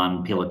Pillar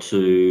 1, Pillar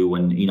 2,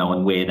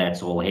 and where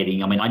that's all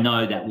heading. I mean, I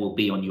know that will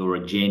be on your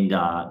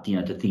agenda,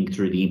 to think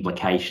through the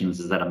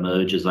implications as that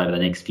emerges over the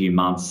next few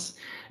months.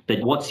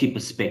 But what's your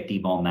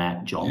perspective on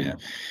that, John? Yeah.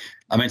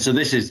 I mean, so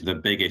this is the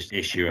biggest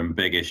issue and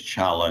biggest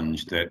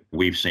challenge that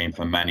we've seen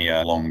for many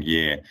a long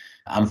year.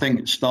 I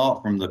think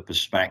start from the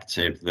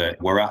perspective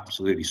that we're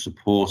absolutely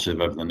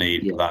supportive of the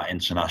need for that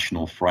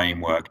international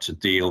framework to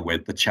deal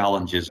with the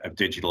challenges of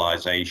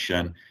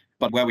digitalization.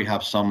 But where we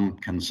have some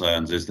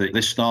concerns is that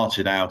this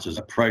started out as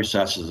a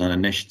process, as an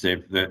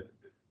initiative that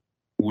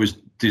was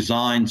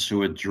designed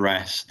to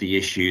address the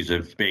issues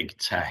of big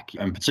tech,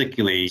 and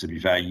particularly, to be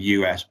fair,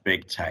 US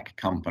big tech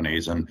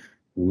companies, and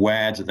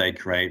where do they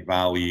create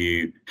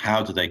value?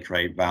 How do they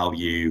create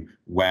value?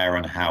 Where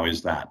and how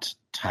is that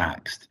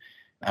taxed?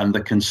 And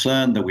the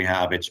concern that we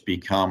have, it's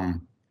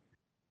become,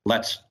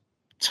 let's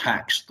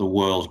tax the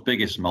world's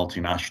biggest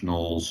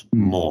multinationals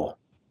more.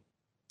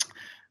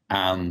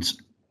 And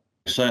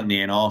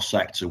certainly in our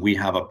sector, we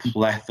have a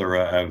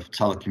plethora of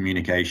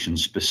telecommunications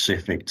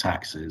specific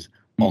taxes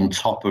on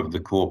top of the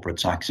corporate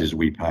taxes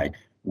we pay.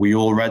 We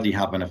already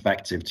have an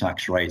effective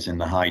tax rate in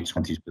the high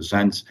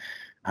 20%,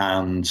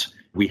 and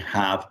we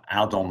have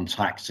add-on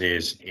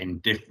taxes in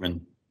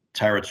different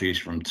territories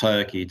from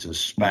Turkey to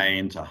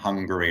Spain to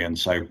Hungary and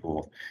so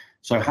forth.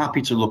 So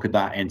happy to look at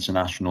that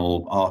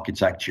international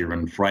architecture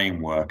and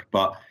framework,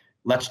 but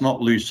let's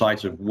not lose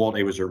sight of what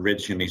it was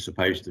originally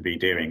supposed to be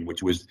doing,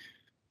 which was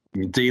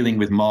dealing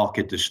with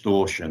market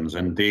distortions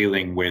and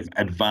dealing with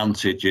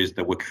advantages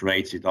that were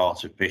created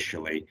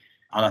artificially.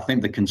 And I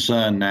think the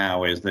concern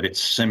now is that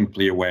it's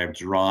simply a way of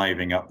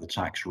driving up the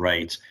tax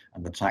rate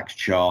and the tax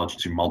charge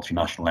to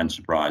multinational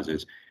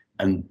enterprises.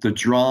 And the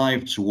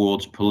drive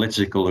towards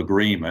political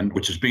agreement,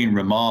 which has been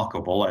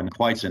remarkable and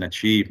quite an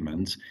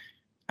achievement,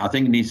 I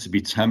think needs to be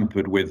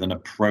tempered with an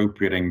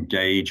appropriate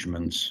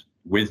engagement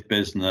with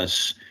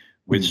business,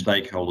 with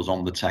stakeholders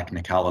on the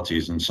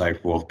technicalities and so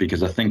forth,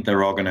 because I think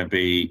there are going to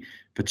be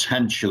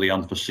potentially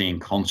unforeseen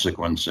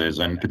consequences,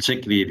 and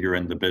particularly if you're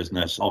in the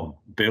business of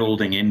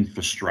building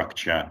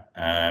infrastructure,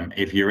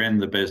 if you're in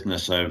the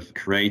business of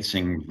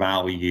creating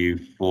value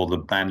for the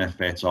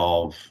benefit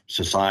of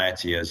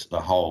society as a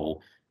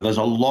whole. There's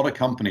a lot of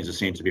companies that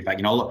seem to be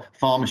affected.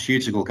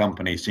 Pharmaceutical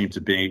companies seem to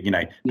be,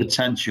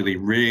 potentially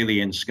really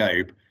in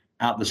scope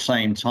at the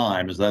same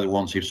time as they're the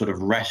ones who've sort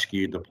of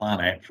rescued the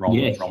planet from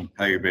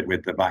COVID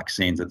with the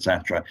vaccines,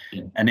 etc.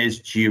 And is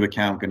due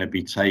account going to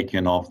be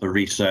taken of the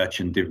research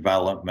and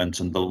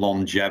development and the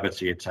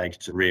longevity it takes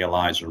to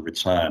realize a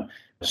return?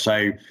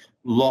 So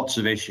lots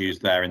of issues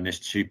there in this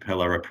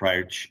two-pillar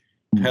approach.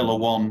 Pillar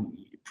 1,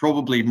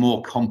 probably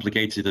more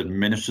complicated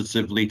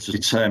administratively to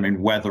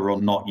determine whether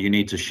or not you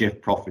need to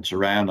shift profits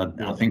around.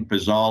 And I think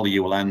bizarrely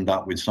you will end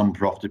up with some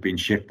profit being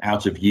shifted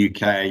out of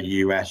UK,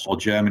 US or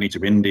Germany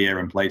to India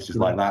and places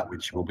like that,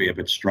 which will be a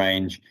bit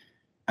strange.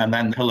 And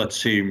then Pillar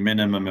 2,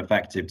 minimum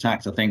effective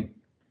tax. I think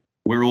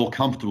we're all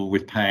comfortable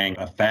with paying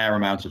a fair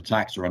amount of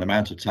tax or an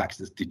amount of tax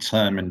that's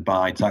determined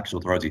by tax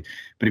authority.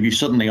 But if you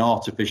suddenly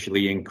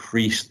artificially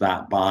increase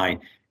that by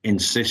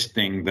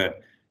insisting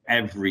that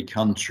every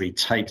country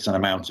takes an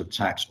amount of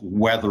tax,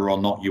 whether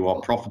or not you are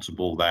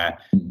profitable there,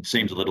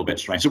 seems a little bit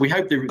strange. So we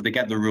hope they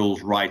get the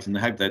rules right, and they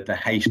hope that the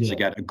haste to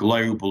get a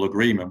global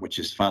agreement, which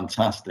is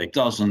fantastic,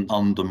 doesn't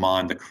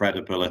undermine the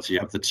credibility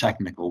of the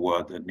technical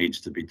work that needs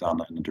to be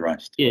done and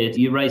addressed. Yeah,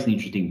 you raise an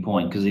interesting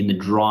point, because in the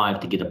drive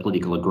to get a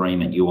political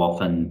agreement, you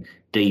often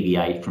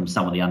deviate from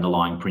some of the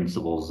underlying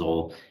principles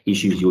or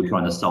issues you're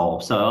trying to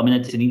solve. So, I mean,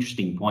 it's an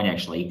interesting point,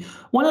 actually.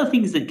 One of the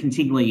things that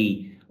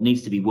continually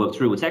needs to be worked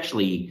through, it's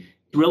actually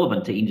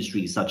relevant to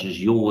industries such as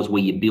yours,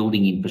 where you're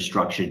building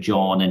infrastructure,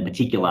 John, and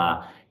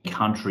particular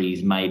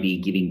countries may be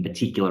giving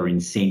particular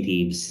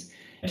incentives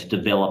to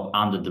develop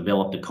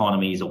underdeveloped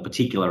economies or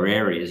particular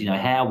areas.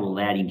 How will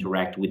that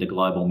interact with the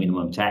global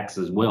minimum tax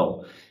as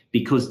well?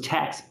 Because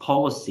tax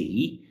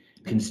policy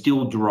can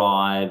still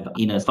drive,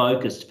 in a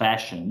focused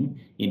fashion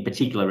in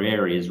particular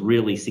areas,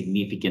 really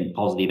significant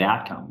positive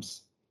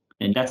outcomes.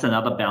 And that's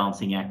another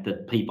balancing act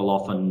that people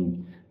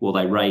often,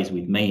 they raise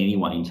with me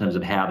anyway, in terms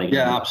of how they...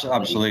 Yeah,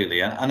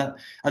 absolutely. And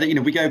I think,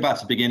 if we go back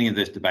to the beginning of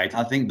this debate,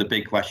 I think the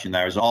big question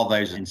there is, are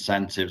those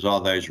incentives, are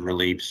those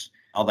reliefs,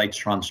 are they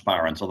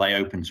transparent? Are they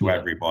open to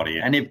everybody?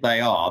 And if they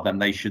are, then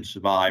they should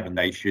survive, and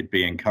they should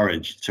be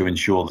encouraged to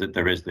ensure that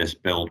there is this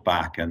build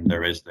back and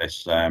there is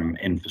this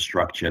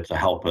infrastructure to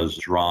help us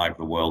drive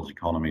the world's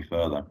economy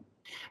further.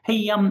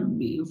 Hey,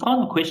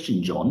 final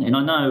question, John. And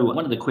I know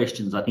one of the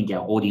questions I think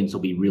our audience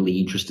will be really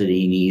interested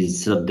in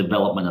is sort of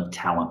development of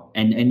talent.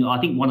 And I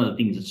think one of the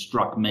things that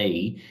struck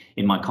me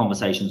in my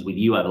conversations with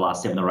you over the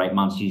last 7 or 8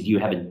 months is you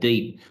have a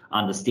deep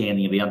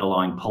understanding of the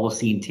underlying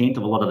policy intent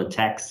of a lot of the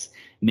tax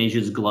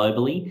measures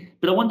globally.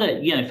 But I wonder,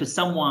 for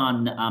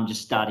someone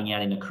just starting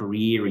out in a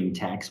career in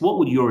tax, what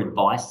would your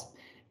advice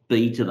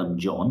be to them,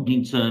 John,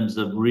 in terms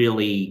of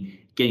really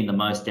getting the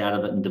most out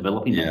of it and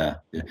developing them?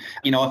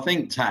 Yeah. I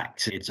think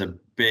tax, it's a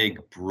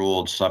big,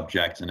 broad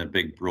subject and a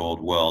big, broad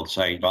world.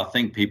 So I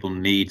think people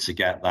need to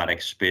get that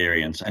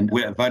experience. And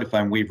at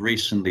Vodafone, we've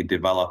recently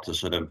developed a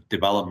sort of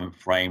development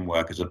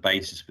framework as a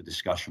basis for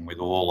discussion with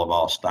all of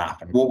our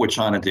staff. And what we're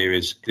trying to do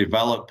is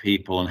develop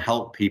people and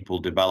help people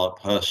develop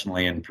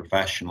personally and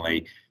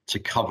professionally to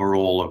cover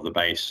all of the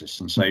bases.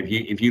 And so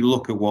if you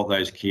look at what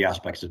those key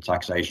aspects of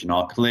taxation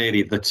are,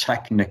 clearly the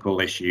technical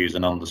issues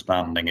and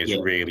understanding is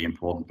really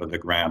important for the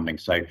grounding.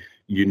 So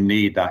you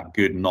need that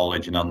good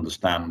knowledge and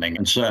understanding.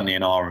 And certainly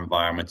in our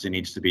environment, it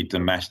needs to be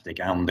domestic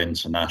and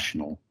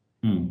international.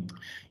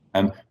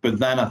 But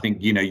then I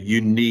think,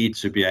 you need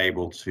to be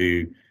able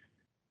to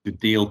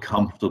deal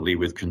comfortably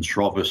with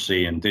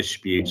controversy and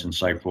disputes and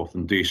so forth,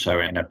 and do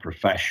so in a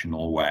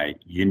professional way.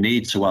 You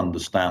need to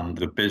understand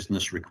the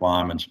business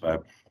requirements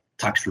for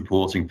tax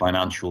reporting,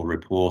 financial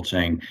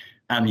reporting,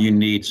 and you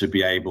need to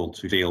be able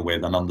to deal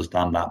with and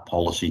understand that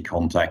policy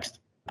context.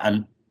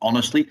 And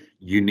honestly,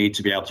 you need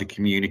to be able to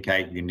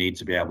communicate, you need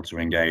to be able to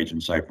engage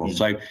and so forth.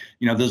 So,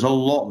 there's a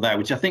lot there,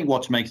 which I think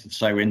what makes it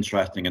so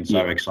interesting and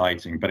so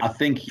exciting. But I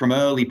think from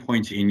early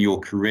point in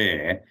your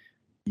career,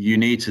 you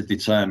need to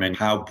determine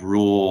how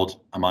broad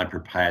am I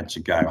prepared to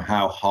go?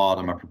 How hard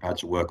am I prepared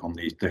to work on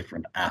these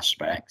different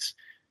aspects?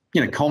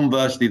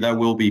 Conversely, there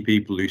will be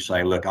people who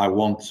say, look, I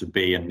want to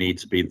be and need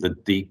to be the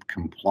deep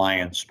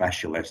compliance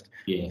specialist,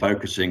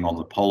 focusing on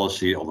the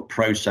policy or the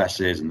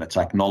processes and the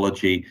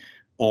technology,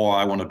 or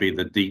I want to be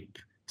the deep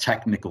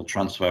technical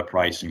transfer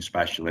pricing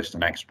specialist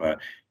and expert.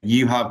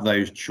 You have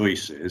those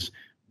choices,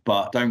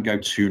 but don't go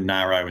too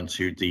narrow and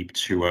too deep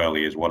too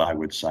early is what I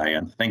would say.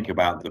 And think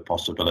about the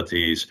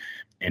possibilities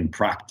in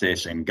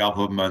practice, in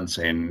government,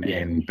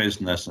 in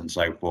business and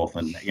so forth.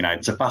 And,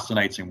 it's a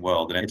fascinating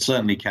world. And it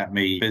certainly kept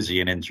me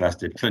busy and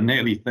interested for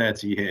nearly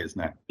 30 years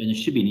now. And it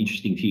should be an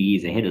interesting few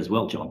years ahead as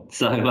well, John.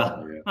 So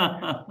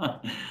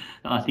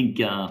I think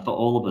for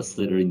all of us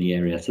that are in the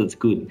area, so it's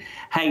good.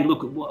 Hey,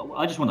 look,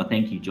 I just want to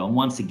thank you, John.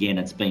 Once again,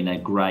 it's been a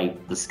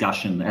great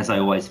discussion. As I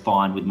always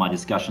find with my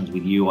discussions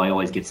with you, I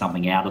always get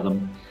something out of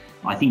them.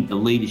 I think the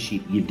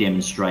leadership you've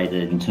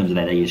demonstrated in terms of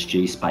that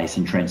ESG space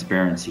and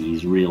transparency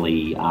is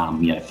really,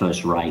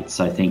 first rate.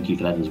 So thank you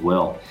for that as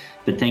well.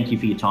 But thank you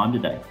for your time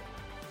today.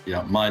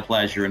 Yeah, my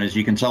pleasure. And as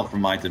you can tell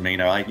from my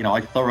demeanor, I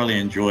thoroughly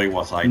enjoy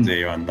what I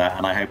do, and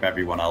I hope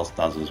everyone else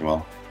does as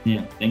well.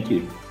 Yeah, thank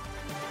you.